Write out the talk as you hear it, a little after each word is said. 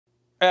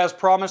As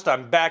promised,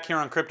 I'm back here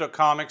on Crypto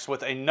Comics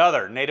with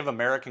another Native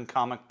American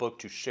comic book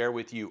to share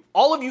with you.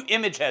 All of you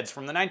image heads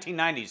from the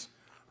 1990s,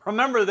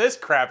 remember this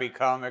crappy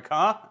comic,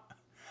 huh?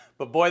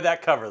 But boy,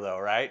 that cover though,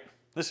 right?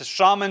 This is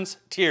Shaman's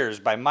Tears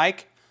by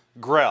Mike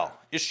Grell,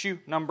 issue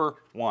number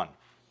 1.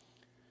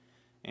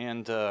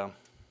 And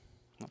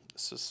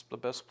this is the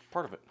best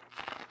part of it.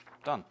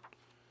 Done.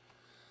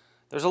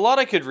 There's a lot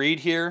I could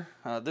read here.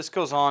 This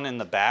goes on in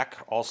the back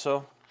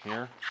also,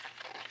 here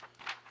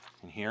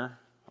and here.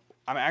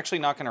 I'm actually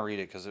not going to read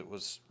it because it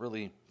was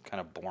really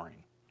kind of boring.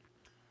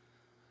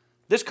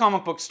 This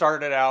comic book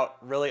started out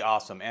really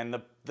awesome,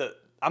 and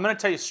I'm going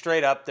to tell you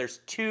straight up, there's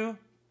 2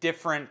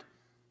 different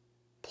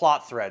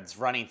plot threads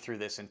running through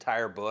this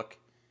entire book,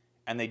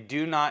 and they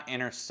do not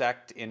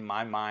intersect in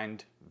my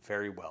mind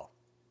very well.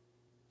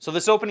 So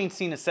this opening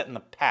scene is set in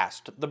the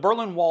past. The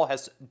Berlin Wall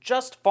has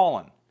just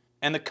fallen,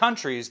 and the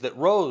countries that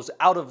rose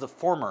out of the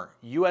former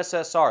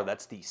USSR,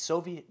 that's the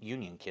Soviet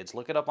Union, kids,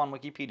 look it up on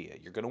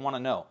Wikipedia. You're going to want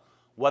to know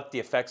what the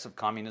effects of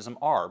communism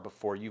are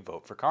before you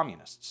vote for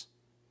communists.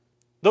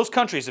 Those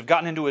countries have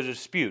gotten into a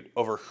dispute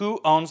over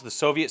who owns the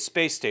Soviet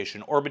space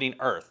station orbiting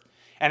Earth,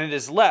 and it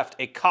has left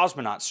a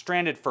cosmonaut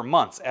stranded for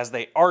months as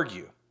they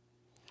argue.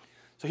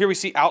 So here we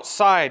see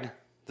outside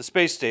the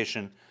space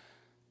station,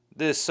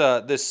 this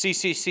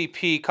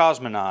CCCP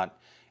cosmonaut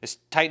is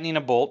tightening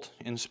a bolt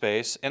in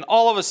space, and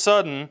all of a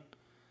sudden,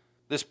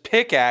 this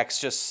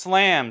pickaxe just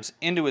slams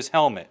into his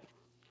helmet.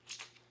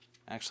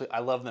 Actually, I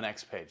love the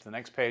next page. The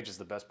next page is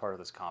the best part of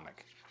this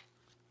comic.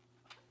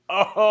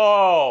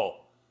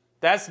 Oh,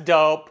 that's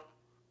dope.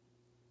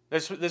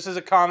 This is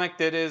a comic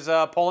that is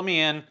pulling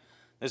me in.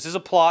 This is a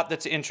plot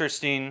that's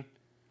interesting.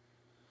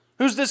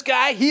 Who's this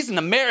guy? He's an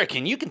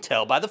American. You can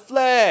tell by the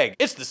flag.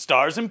 It's the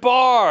Stars and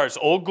Bars,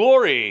 Old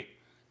Glory,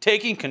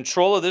 taking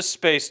control of this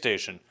space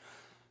station.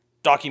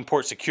 Docking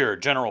port secure,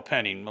 general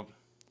pending.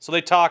 So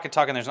they talk and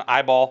talk, and there's an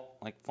eyeball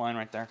like flying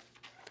right there.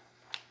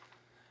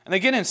 And they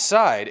get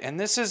inside, and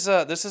this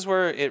is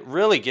where it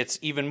really gets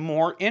even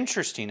more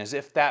interesting, as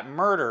if that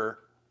murder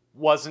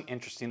wasn't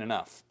interesting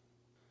enough.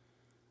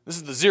 This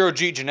is the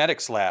Zero-G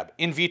Genetics Lab,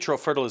 in vitro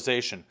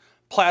fertilization,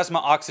 plasma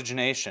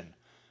oxygenation,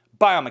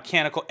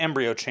 biomechanical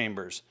embryo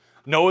chambers,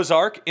 Noah's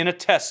Ark in a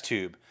test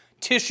tube,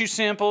 tissue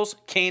samples,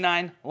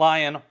 canine,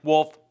 lion,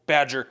 wolf,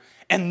 badger,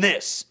 and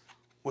this.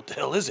 What the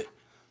hell is it?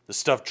 The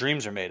stuff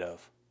dreams are made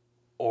of.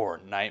 Or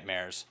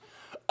nightmares.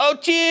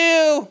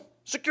 OQ!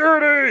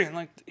 Security!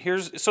 And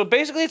so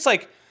basically it's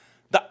like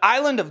the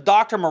island of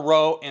Dr.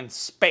 Moreau in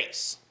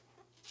space.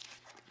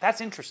 That's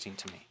interesting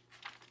to me.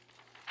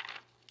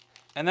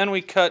 And then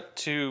we cut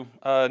to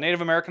a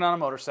Native American on a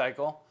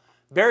motorcycle.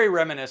 Very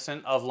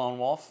reminiscent of Lone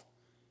Wolf,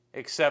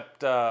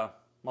 except Lone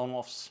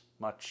Wolf's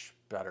much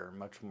better,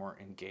 much more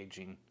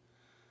engaging.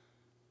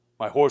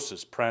 My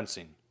horses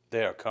prancing,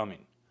 they are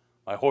coming.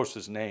 My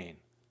horses neighing,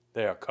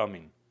 they are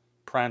coming.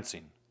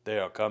 Prancing, they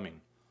are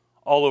coming.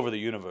 All over the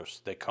universe,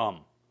 they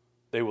come.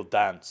 They will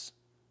dance.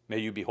 May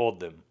you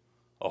behold them.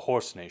 A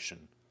horse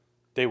nation.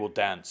 They will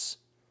dance.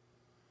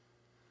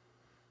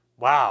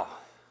 Wow.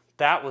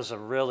 That was a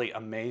really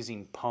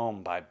amazing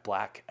poem by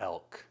Black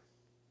Elk.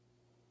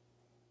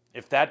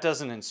 If that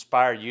doesn't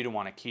inspire you to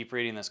want to keep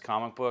reading this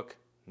comic book,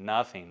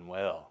 nothing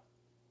will.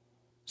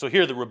 So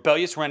here, the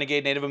rebellious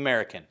renegade Native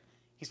American.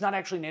 He's not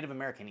actually Native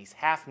American. He's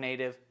half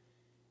Native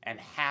and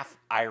half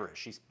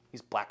Irish.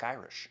 He's Black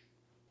Irish.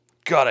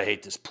 God, I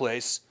hate this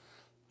place.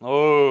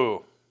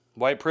 Oh,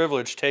 white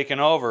privilege taking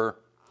over.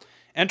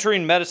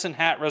 Entering Medicine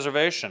Hat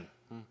Reservation.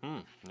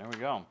 There we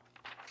go.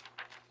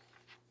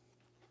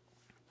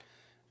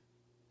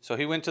 So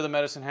he went to the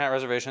Medicine Hat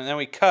Reservation, and then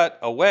we cut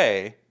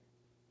away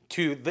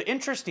to the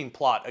interesting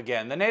plot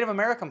again. The Native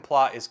American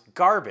plot is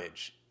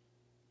garbage.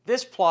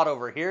 This plot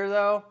over here,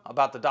 though,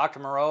 about the Dr.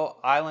 Moreau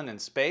Island in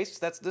space,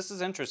 this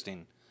is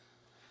interesting.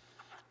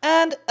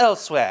 And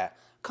elsewhere,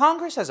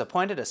 Congress has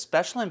appointed a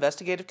special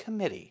investigative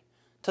committee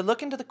to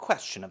look into the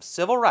question of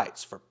civil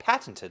rights for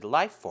patented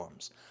life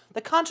forms.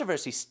 The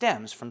controversy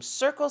stems from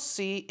Circle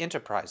C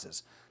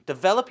Enterprises'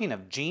 developing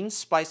of gene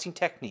splicing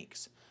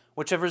techniques,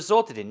 which have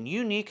resulted in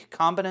unique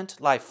combinant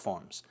life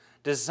forms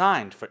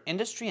designed for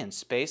industry and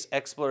space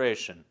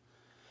exploration.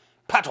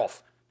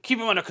 Patoff, keep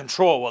him under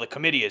control while the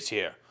committee is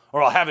here,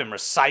 or I'll have him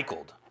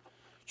recycled.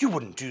 You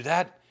wouldn't do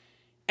that.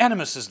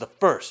 Animus is the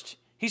first.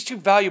 He's too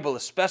valuable a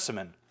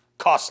specimen.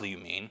 Costly, you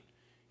mean?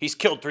 He's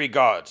killed 3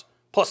 guards,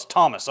 plus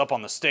Thomas up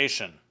on the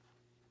station.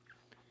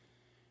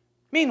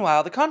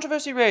 Meanwhile, the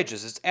controversy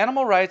rages as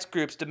animal rights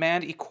groups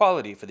demand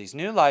equality for these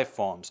new life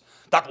forms.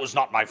 That was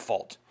not my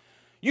fault.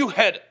 You,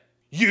 head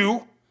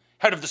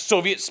of the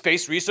Soviet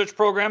space research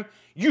program,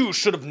 you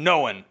should have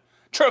known.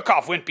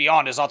 Cherkov went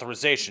beyond his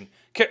authorization.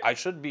 I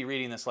should be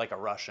reading this like a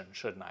Russian,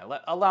 shouldn't I?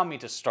 Allow me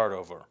to start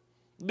over.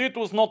 It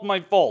was not my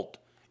fault.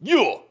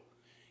 You,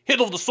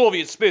 head of the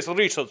Soviet space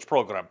research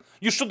program,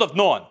 you should have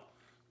known.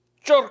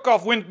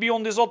 Cherkov went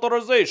beyond his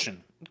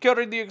authorization.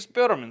 Carried the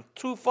experiment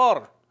too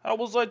far. How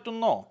was I to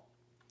know?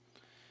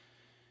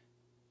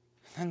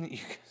 And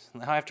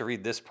now I have to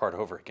read this part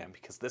over again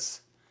because this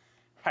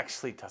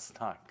actually does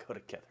not go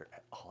together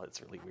at all.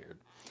 It's really weird.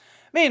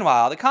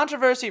 Meanwhile, the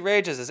controversy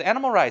rages as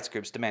animal rights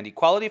groups demand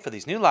equality for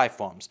these new life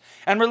forms,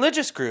 and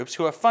religious groups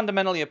who are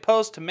fundamentally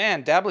opposed to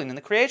man dabbling in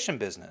the creation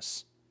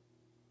business.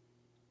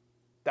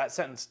 That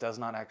sentence does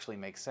not actually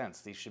make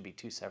sense. These should be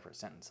two separate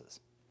sentences.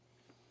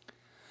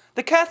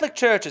 The Catholic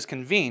Church has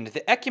convened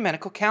the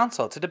Ecumenical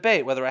Council to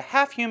debate whether a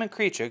half-human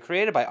creature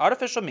created by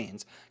artificial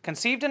means,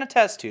 conceived in a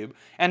test tube,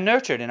 and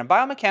nurtured in a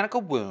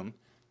biomechanical womb,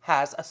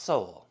 has a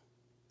soul.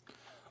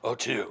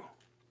 O2,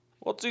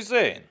 what's he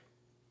saying?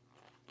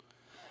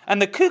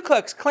 And the Ku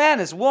Klux Klan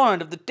is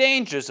warned of the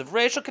dangers of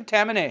racial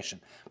contamination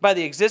by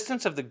the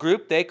existence of the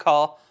group they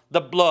call the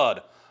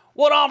Blood.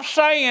 What I'm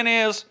saying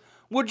is,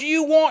 would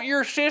you want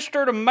your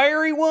sister to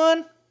marry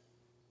one?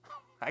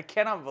 I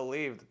cannot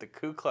believe that the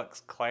Ku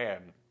Klux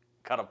Klan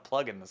got a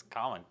plug in this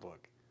comic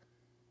book.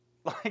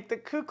 Like, the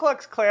Ku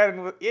Klux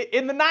Klan,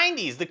 in the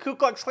 90s, the Ku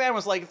Klux Klan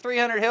was like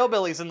 300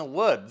 hillbillies in the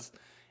woods.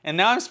 And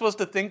now I'm supposed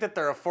to think that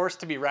they're a force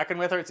to be reckoned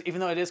with, even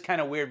though it is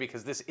kind of weird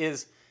because this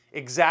is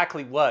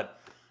exactly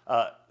what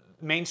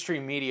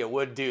mainstream media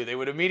would do. They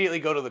would immediately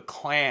go to the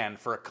Klan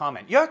for a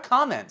comment. Your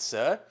comment,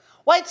 sir.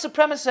 White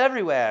supremacists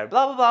everywhere,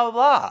 blah, blah, blah, blah,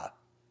 blah.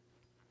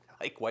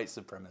 Like white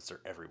supremacists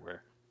are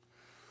everywhere.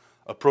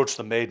 Approach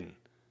the maiden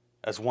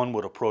as one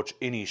would approach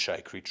any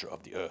shy creature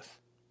of the earth.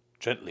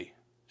 Gently,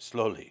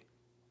 slowly,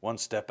 one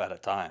step at a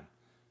time,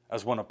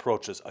 as one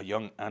approaches a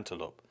young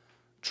antelope,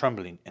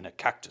 trembling in a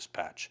cactus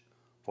patch,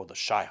 for the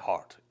shy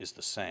heart is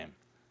the same.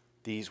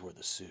 These were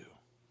the Sioux.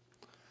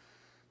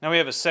 Now we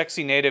have a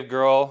sexy native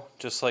girl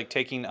just like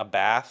taking a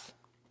bath,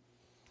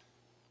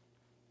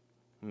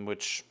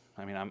 which,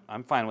 I mean,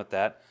 I'm fine with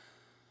that.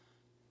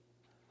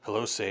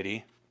 Hello,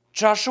 Sadie.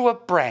 Joshua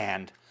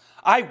Brand,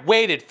 I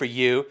waited for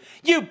you,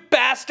 you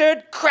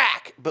bastard,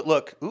 crack! But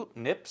look, ooh,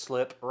 nip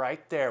slip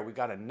right there. We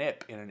got a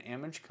nip in an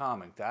Image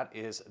comic. That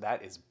is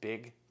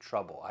big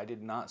trouble. I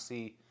did not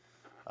see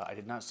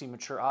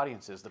mature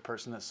audiences. The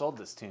person that sold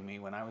this to me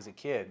when I was a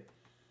kid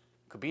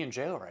could be in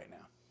jail right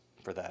now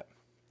for that.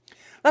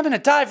 I'm gonna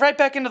dive right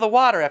back into the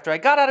water after I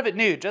got out of it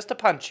nude just to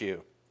punch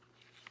you.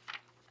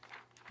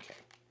 Okay.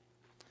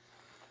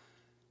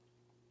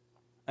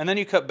 And then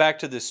you cut back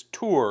to this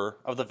tour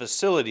of the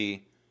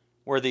facility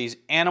where these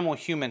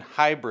animal-human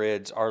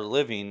hybrids are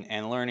living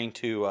and learning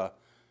to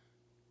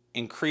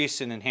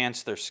increase and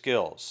enhance their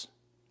skills.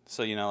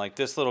 So, you know, like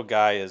this little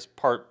guy is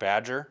part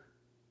badger.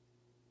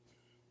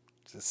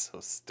 Just so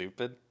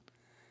stupid.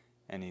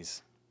 And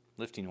he's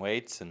lifting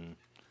weights, and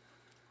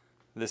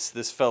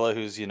this fella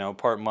who's, you know,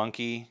 part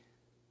monkey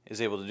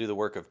is able to do the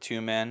work of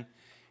two men,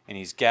 and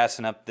he's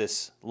gassing up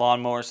this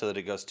lawnmower so that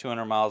it goes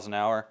 200 miles an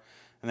hour.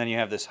 And then you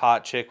have this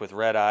hot chick with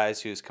red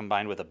eyes who's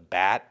combined with a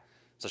bat,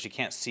 so she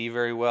can't see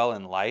very well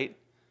in light.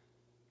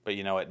 But,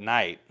 you know, at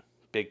night,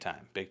 big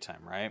time,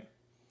 right?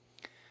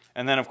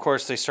 And then, of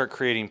course, they start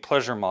creating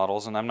pleasure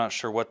models, and I'm not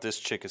sure what this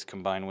chick is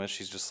combined with.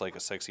 She's just like a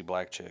sexy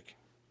black chick.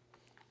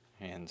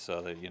 And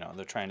so, you know,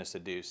 they're trying to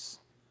seduce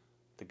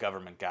the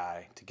government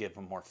guy to give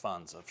him more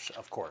funds,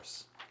 of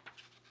course.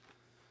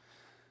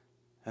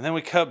 And then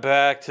we cut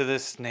back to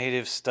this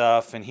native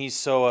stuff, and he's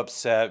so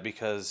upset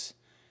because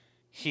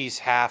he's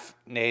half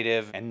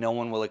native and no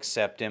one will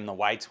accept him. The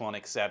whites won't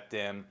accept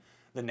him.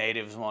 The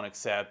natives won't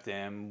accept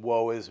him.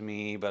 Woe is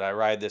me, but I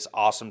ride this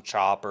awesome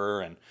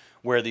chopper and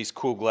wear these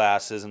cool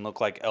glasses and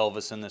look like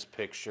Elvis in this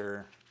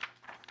picture.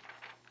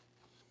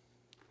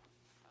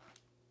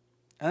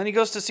 And then he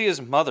goes to see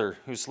his mother,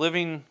 who's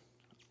living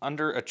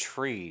under a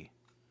tree.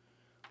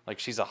 Like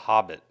she's a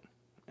hobbit.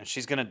 And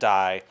she's going to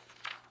die,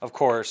 of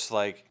course,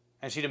 like,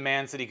 and she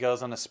demands that he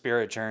goes on a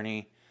spirit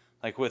journey,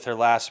 like with her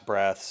last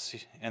breaths,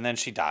 and then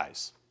she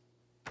dies.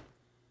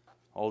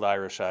 Old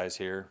Irish Eyes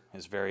here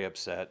is very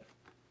upset.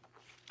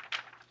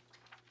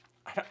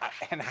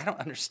 I don't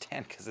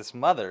understand, because his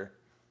mother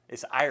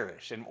is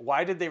Irish, and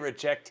why did they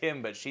reject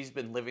him, but she's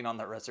been living on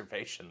the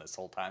reservation this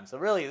whole time? So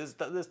really, this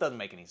doesn't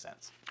make any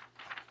sense.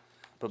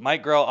 But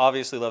Mike Grell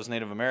obviously loves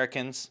Native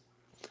Americans.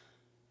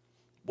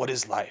 What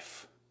is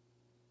life?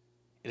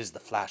 It is the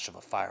flash of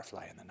a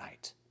firefly in the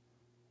night.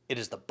 It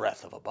is the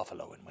breath of a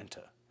buffalo in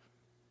winter.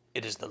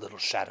 It is the little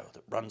shadow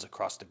that runs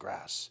across the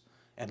grass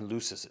and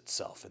looses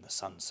itself in the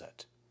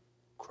sunset.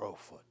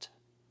 Crowfoot.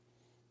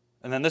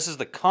 And then this is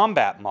the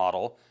combat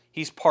model.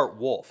 He's part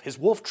wolf. His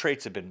wolf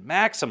traits have been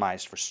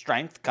maximized for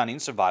strength, cunning,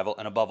 survival,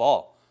 and above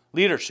all,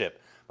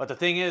 leadership. But the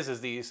thing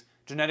is these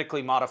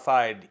genetically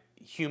modified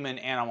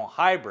human-animal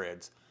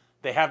hybrids,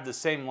 they have the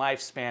same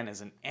lifespan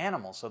as an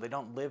animal, so they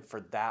don't live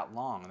for that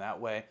long. That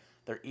way,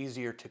 they're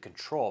easier to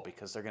control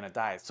because they're going to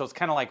die. So it's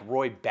kind of like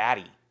Roy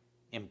Batty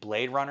in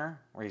Blade Runner,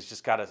 where he's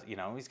just got a,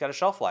 he's got a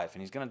shelf life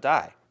and he's going to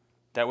die.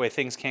 That way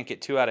things can't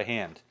get too out of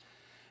hand.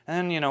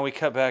 And then, we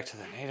cut back to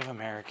the Native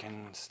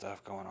American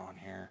stuff going on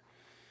here.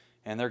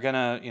 And they're going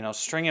to,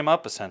 string him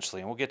up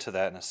essentially, and we'll get to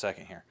that in a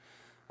second here.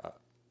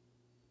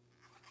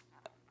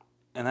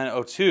 And then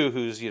O2,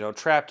 who's,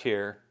 trapped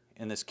here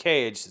in this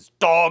cage, says,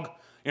 "Dog,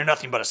 you're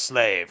nothing but a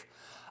slave.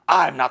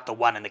 I'm not the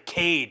one in the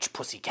cage,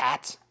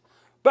 pussycat."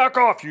 "Back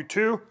off, you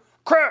two.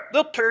 crap,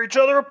 they'll tear each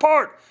other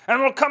apart, and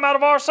it'll come out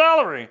of our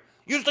salary.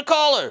 Use the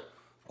collar.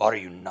 Are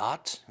you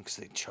not? Because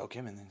they choke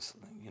him, and then,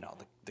 you know,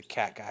 the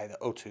cat guy, the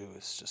O2,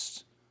 is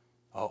just,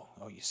 oh,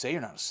 you say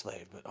you're not a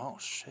slave, but oh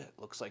shit,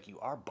 looks like you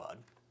are, bud.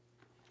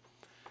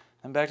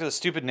 And back to the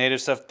stupid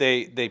native stuff.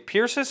 They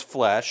pierce his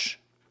flesh,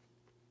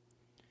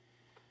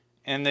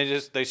 and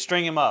they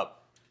string him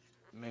up,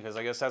 because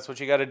I guess that's what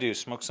you got to do.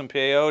 Smoke some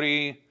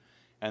peyote,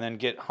 and then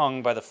get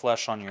hung by the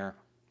flesh on your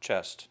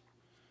chest.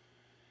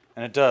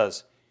 And it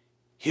does.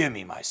 Hear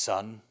me, my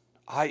son.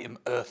 I am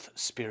Earth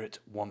Spirit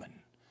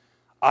Woman.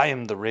 I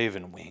am the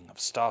raven wing of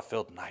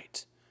star-filled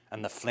night,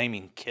 and the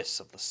flaming kiss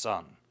of the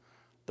sun.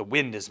 The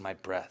wind is my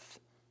breath,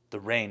 the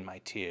rain my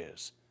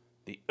tears.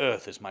 The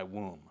earth is my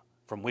womb,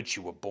 from which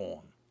you were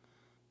born.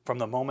 From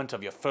the moment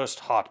of your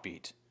first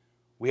heartbeat,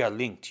 we are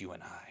linked, you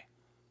and I.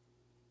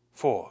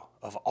 For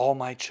of all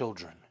my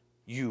children,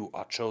 you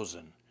are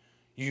chosen.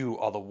 You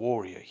are the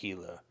warrior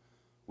healer,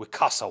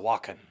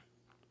 Wikasawakan.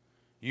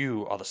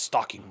 You are the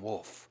stalking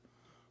wolf,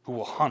 who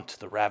will hunt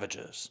the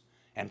ravagers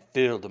and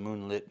fill the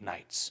moonlit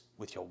nights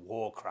with your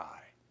war cry.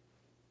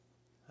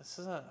 This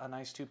is a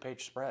nice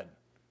 2-page spread.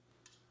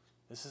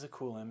 This is a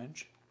cool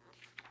image.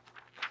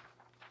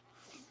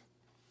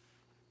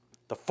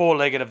 The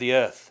four-legged of the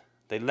earth,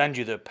 they lend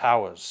you their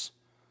powers.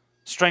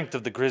 Strength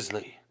of the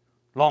grizzly,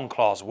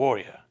 long-claws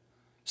warrior.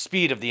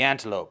 Speed of the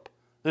antelope,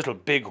 little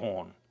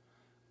bighorn.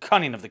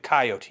 Cunning of the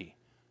coyote,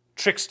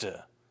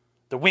 trickster.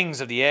 The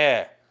wings of the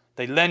air,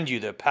 they lend you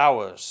their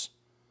powers.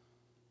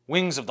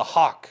 Wings of the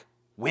hawk,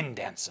 wind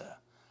dancer.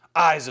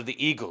 Eyes of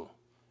the eagle,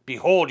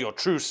 behold your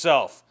true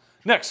self.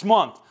 Next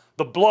month,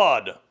 the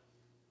blood.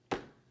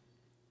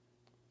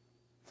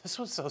 This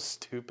was so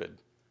stupid.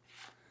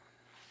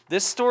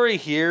 This story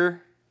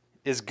here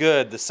is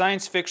good. The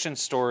science fiction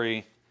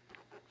story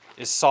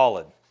is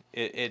solid.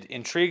 It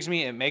intrigues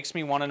me. It makes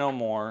me want to know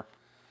more.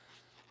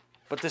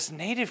 But this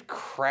native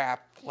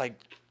crap, like,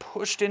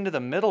 pushed into the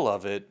middle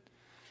of it.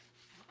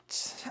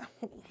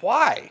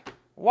 Why?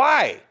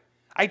 Why?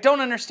 I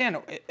don't understand.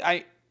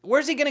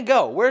 Where's he going to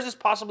go? Where's this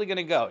possibly going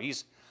to go?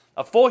 He's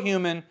a full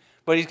human,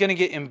 but he's going to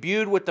get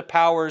imbued with the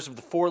powers of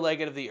the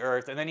four-legged of the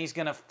earth, and then he's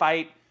going to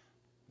fight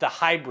the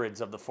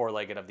hybrids of the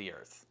four-legged of the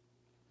earth.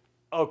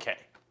 Okay,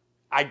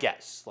 I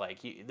guess. Like,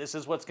 this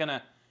is what's going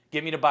to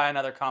get me to buy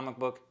another comic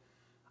book.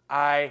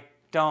 I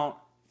don't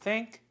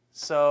think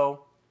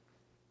so.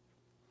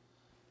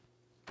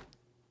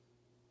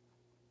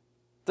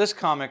 This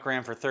comic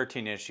ran for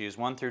 13 issues,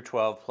 1 through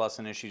 12, plus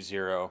an issue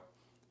 0.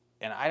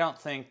 And I don't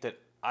think that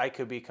I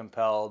could be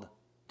compelled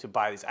to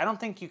buy these. I don't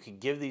think you could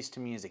give these to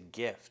me as a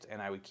gift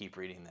and I would keep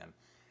reading them.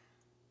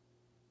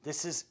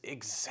 This is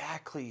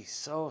exactly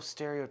so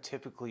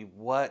stereotypically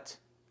what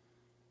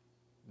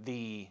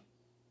the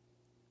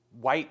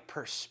white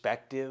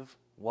perspective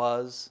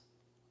was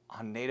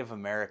on Native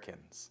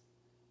Americans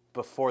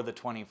before the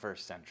 21st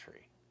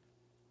century.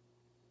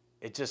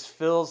 It just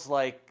feels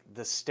like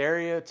the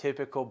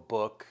stereotypical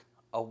book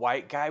a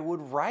white guy would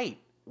write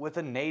with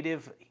a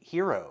native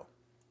hero.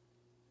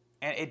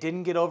 And it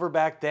didn't get over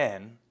back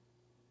then,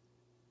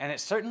 and it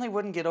certainly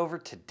wouldn't get over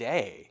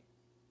today.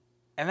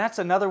 And that's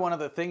another one of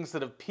the things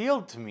that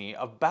appealed to me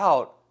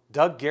about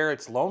Doug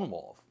Garrett's Lone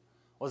Wolf,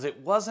 was it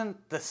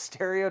wasn't the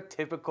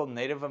stereotypical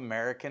Native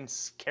American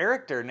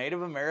character,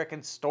 Native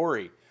American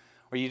story,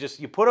 where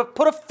you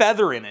put a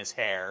feather in his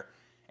hair,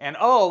 and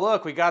oh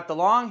look, we got the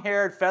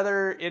long-haired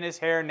feather in his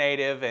hair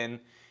native, and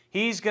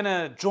he's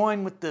gonna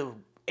join with the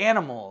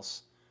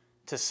animals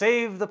to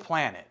save the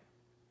planet.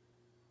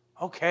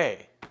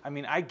 Okay, I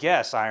mean, I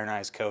guess, Iron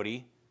Eyes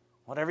Cody,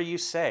 whatever you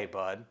say,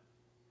 bud.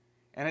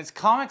 And it's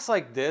comics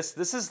like this.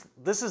 This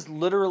is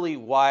literally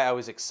why I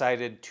was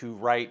excited to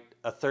write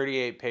a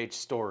 38-page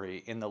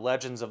story in the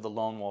Legends of the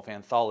Lone Wolf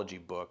anthology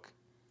book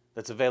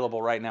that's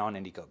available right now on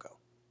Indiegogo.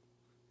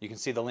 You can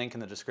see the link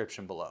in the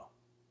description below.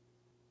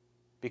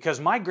 Because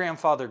my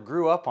grandfather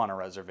grew up on a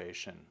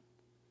reservation.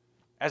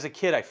 As a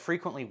kid, I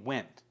frequently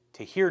went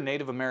to hear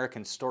Native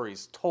American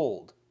stories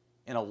told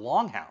in a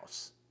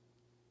longhouse.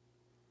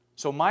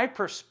 So my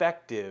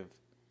perspective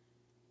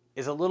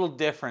is a little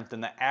different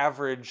than the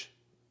average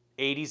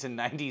 80s and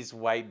 90s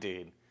white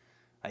dude.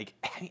 Like,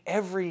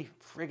 every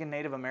friggin'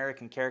 Native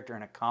American character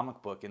in a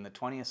comic book in the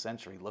 20th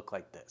century looked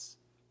like this.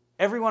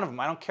 Every one of them.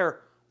 I don't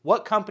care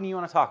what company you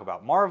want to talk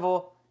about.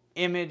 Marvel,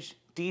 Image,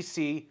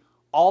 DC,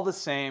 all the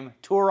same.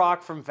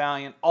 Turok from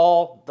Valiant,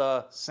 all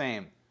the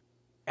same.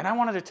 And I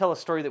wanted to tell a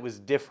story that was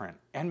different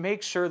and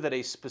make sure that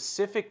a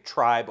specific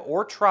tribe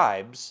or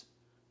tribes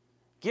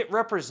get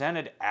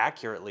represented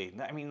accurately.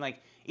 I mean,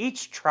 like,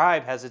 each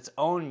tribe has its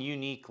own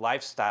unique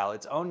lifestyle,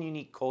 its own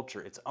unique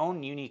culture, its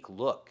own unique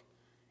look.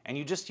 And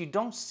you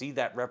don't see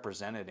that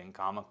represented in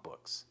comic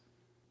books.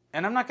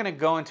 And I'm not going to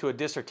go into a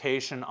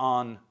dissertation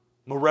on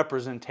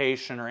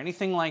representation or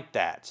anything like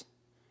that.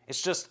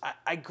 It's just,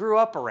 I grew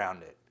up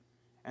around it.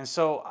 And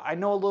so I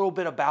know a little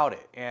bit about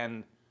it.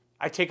 And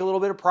I take a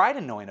little bit of pride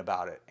in knowing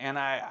about it. And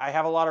I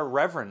have a lot of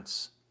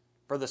reverence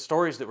for the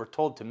stories that were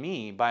told to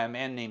me by a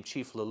man named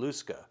Chief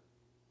Laluska.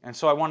 And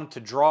so I wanted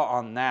to draw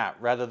on that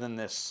rather than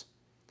this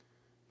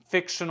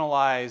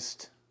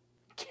fictionalized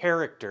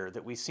character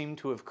that we seem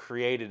to have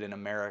created in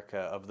America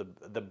of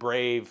the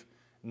brave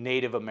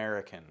Native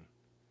American.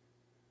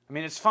 I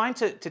mean, it's fine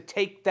to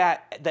take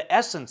the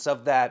essence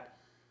of that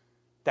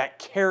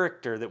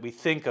character that we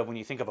think of when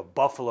you think of a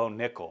Buffalo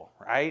Nickel,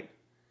 right?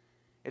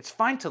 It's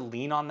fine to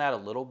lean on that a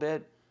little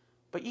bit,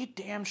 but you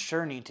damn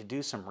sure need to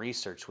do some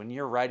research when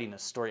you're writing a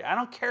story. I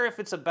don't care if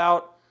it's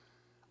about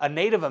a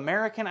Native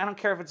American. I don't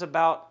care if it's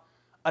about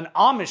an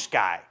Amish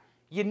guy.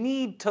 You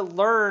need to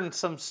learn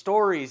some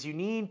stories. You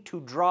need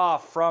to draw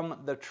from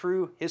the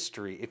true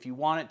history if you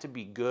want it to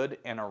be good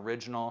and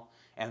original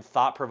and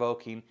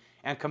thought-provoking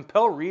and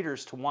compel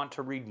readers to want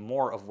to read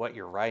more of what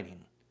you're writing.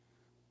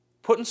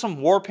 Putting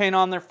some war paint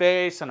on their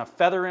face and a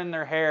feather in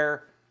their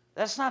hair,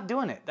 that's not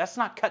doing it. That's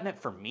not cutting it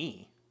for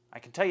me. I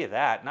can tell you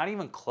that. Not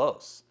even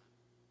close.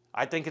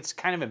 I think it's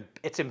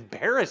it's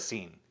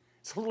embarrassing.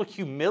 It's a little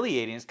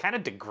humiliating. It's kind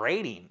of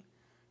degrading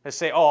to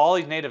say, oh, all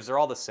these natives are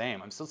all the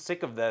same. I'm so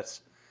sick of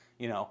this.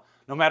 You know,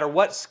 no matter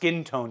what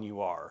skin tone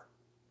you are,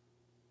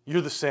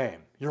 you're the same.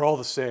 You're all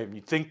the same.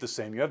 You think the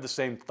same. You have the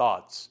same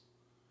thoughts.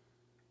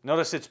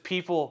 Notice that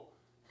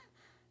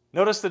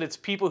it's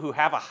people who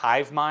have a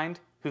hive mind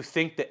who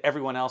think that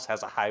everyone else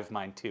has a hive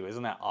mind too.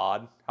 Isn't that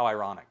odd? How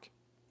ironic.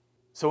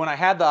 So when I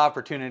had the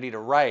opportunity to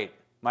write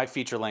my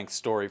feature-length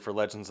story for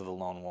Legends of the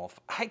Lone Wolf,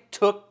 I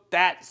took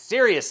that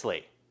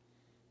seriously.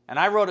 And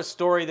I wrote a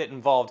story that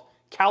involved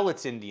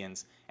Cowlitz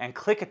Indians and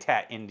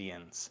Klickitat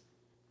Indians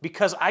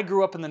because I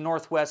grew up in the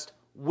Northwest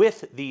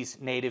with these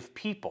native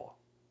people.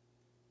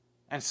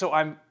 And so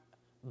I'm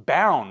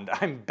bound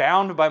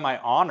by my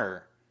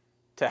honor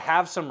to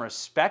have some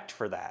respect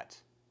for that.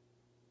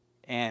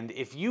 And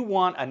if you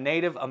want a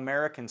Native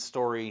American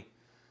story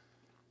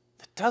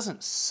that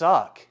doesn't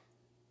suck,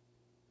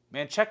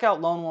 man, check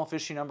out Lone Wolf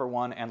issue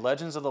 #1 and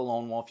Legends of the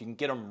Lone Wolf. You can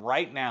get them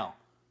right now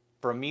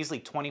for a measly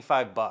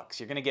 $25.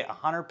 You're going to get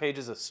 100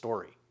 pages of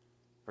story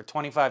for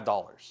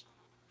 $25.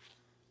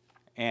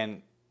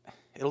 And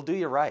it'll do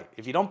you right.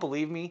 If you don't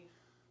believe me,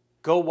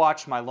 go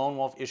watch my Lone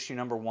Wolf issue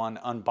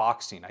 #1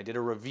 unboxing. I did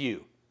a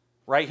review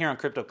right here on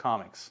Crypto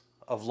Comics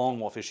of Lone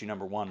Wolf issue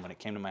 #1 when it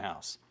came to my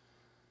house.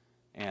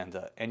 And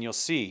you'll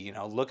see, you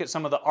know, look at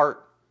some of the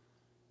art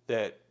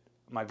that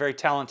my very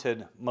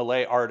talented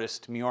Malay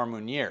artist Mior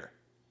Munir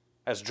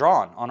has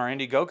drawn on our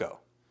Indiegogo.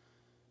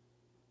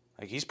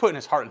 Like, he's putting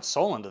his heart and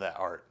soul into that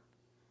art.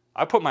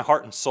 I put my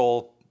heart and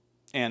soul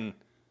and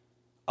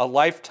a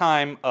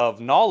lifetime of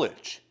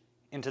knowledge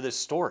into this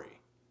story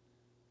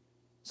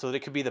so that it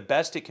could be the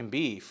best it can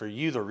be for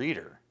you, the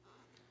reader.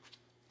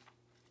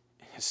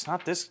 It's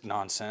not this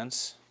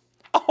nonsense.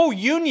 Oh,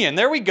 Union,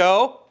 there we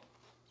go.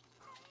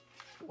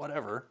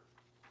 Whatever.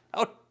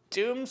 Oh,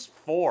 Dooms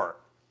 4.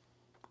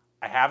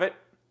 I have it.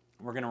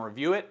 We're going to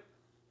review it,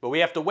 but we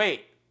have to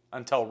wait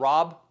until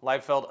Rob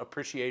Liefeld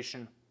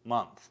Appreciation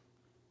Month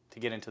to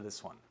get into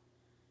this one.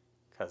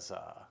 Because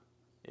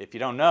if you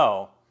don't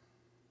know,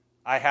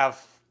 I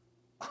have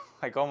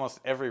like almost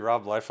every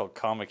Rob Liefeld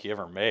comic he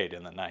ever made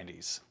in the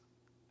 90s.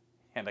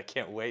 And I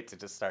can't wait to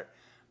just start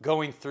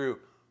going through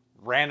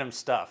random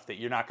stuff that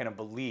you're not going to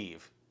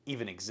believe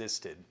even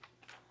existed,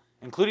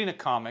 including a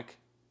comic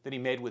that he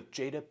made with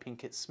Jada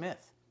Pinkett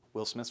Smith,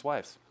 Will Smith's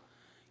wife.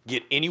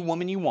 Get any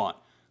woman you want.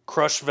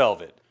 Crush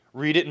Velvet.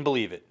 Read it and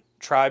believe it.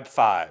 Tribe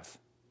 5.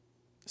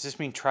 Does this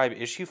mean Tribe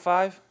issue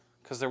 5?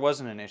 Because there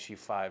wasn't an issue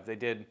 5. They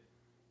did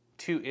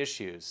 2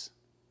 issues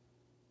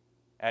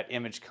at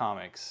Image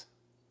Comics.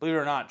 Believe it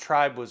or not,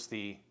 Tribe was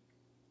the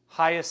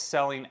highest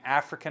selling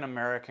African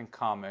American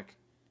comic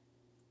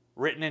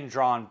written and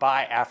drawn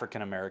by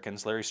African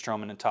Americans, Larry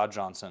Stroman and Todd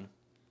Johnson,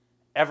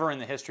 ever in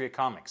the history of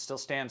comics. Still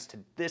stands to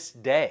this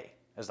day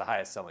as the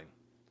highest selling.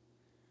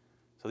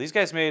 So these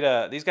guys made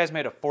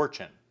a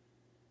fortune.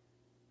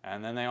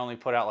 And then they only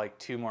put out like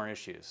 2 more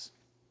issues.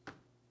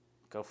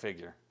 Go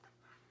figure.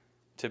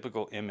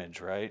 Typical Image,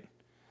 right?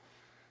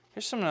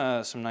 Here's some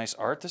nice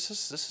art. This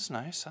is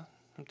nice.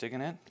 I'm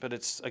digging it. But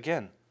it's,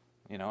 again,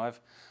 you know,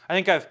 I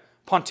think I've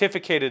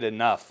pontificated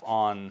enough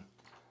on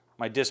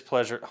my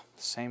displeasure. Oh,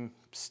 same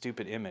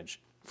stupid image.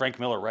 Frank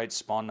Miller writes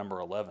Spawn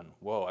 #11.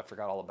 Whoa, I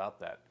forgot all about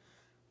that.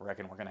 I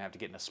reckon we're going to have to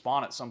get into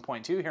Spawn at some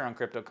point too here on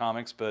Crypto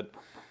Comics, but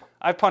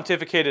I've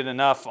pontificated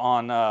enough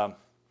on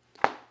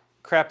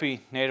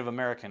crappy Native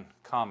American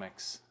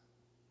comics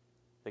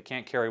that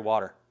can't carry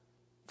water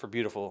for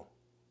beautiful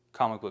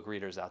comic book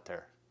readers out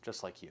there,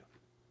 just like you.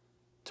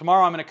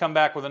 Tomorrow I'm going to come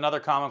back with another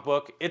comic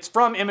book. It's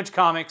from Image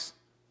Comics,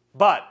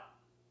 but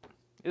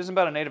it isn't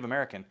about a Native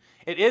American.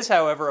 It is,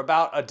 however,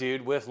 about a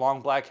dude with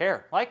long black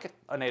hair, like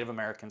a Native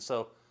American,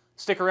 so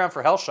stick around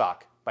for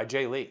Hellshock by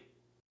Jay Lee.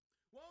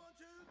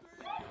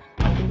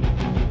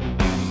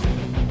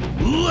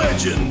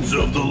 Legends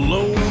of the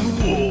Lone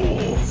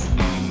Wolf.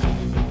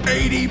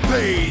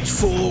 80-page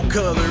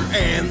full-color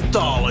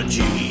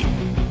anthology.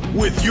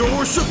 With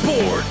your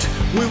support,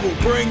 we will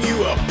bring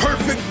you a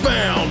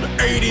perfect-bound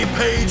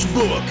 80-page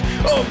book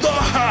of the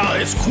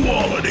highest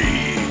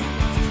quality.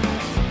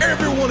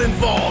 Everyone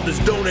involved has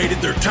donated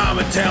their time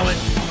and talent,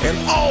 and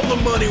all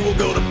the money will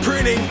go to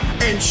printing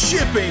and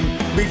shipping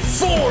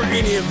before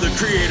any of the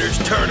creators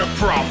turn a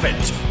profit.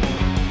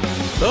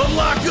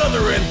 Unlike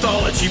other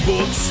anthology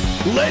books,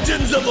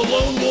 Legends of the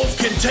Lone Wolf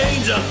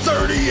contains a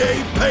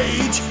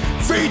 38-page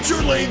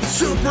feature-length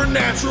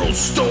supernatural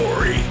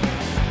story.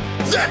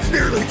 That's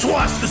nearly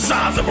twice the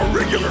size of a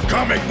regular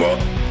comic book.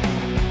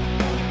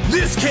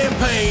 This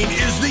campaign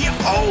is the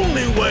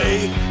only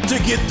way to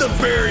get the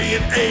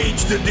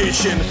variant-aged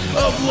edition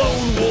of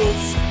Lone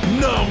Wolf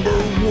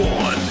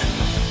 #1.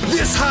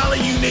 This highly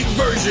unique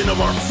version of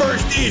our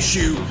first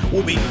issue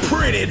will be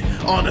printed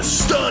on a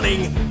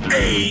stunning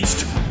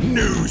aged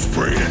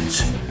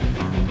newsprint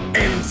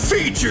and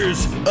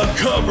features a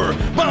cover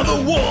by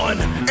the one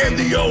and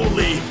the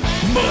only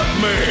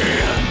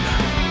Muttman.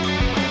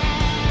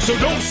 So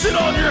don't sit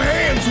on your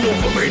hands,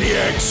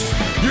 Wolfomaniacs.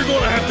 You're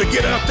gonna have to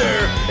get out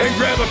there and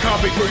grab a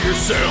copy for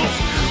yourself.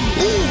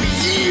 Oh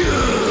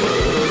yeah!